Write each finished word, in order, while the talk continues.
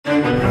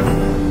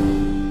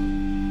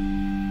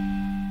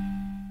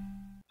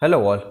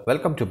Hello all,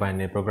 welcome to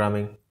Binary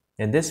Programming.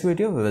 In this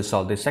video, we will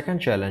solve the second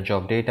challenge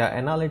of Data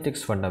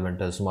Analytics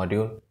Fundamentals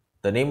module.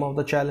 The name of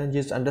the challenge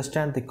is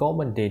Understand the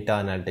Common Data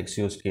Analytics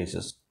Use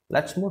Cases.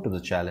 Let's move to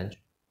the challenge.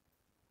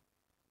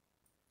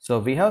 So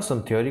we have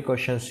some theory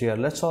questions here.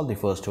 Let's solve the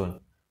first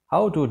one.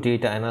 How do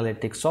data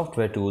analytics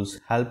software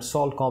tools help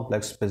solve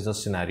complex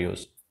business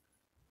scenarios?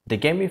 They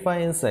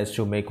gamify insights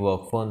to make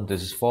work fun.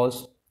 This is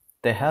false.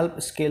 They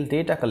help scale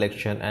data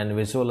collection and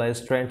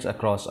visualize trends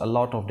across a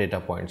lot of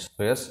data points.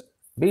 So yes,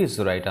 B is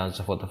the right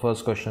answer for the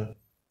first question.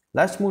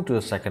 Let's move to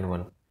the second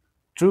one.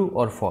 True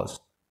or false?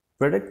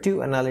 Predictive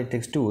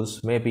analytics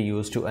tools may be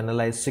used to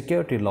analyze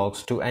security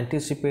logs to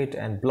anticipate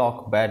and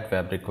block bad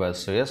web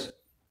requests. So yes,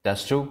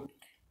 that's true.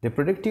 The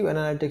predictive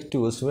analytics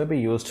tools may be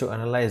used to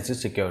analyze the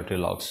security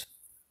logs.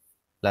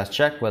 Let's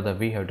check whether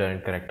we have done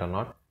it correct or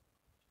not.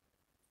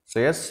 So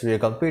yes, we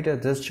have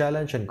completed this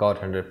challenge and got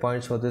 100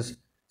 points for this.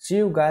 See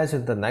you guys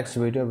in the next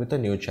video with a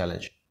new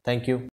challenge. Thank you.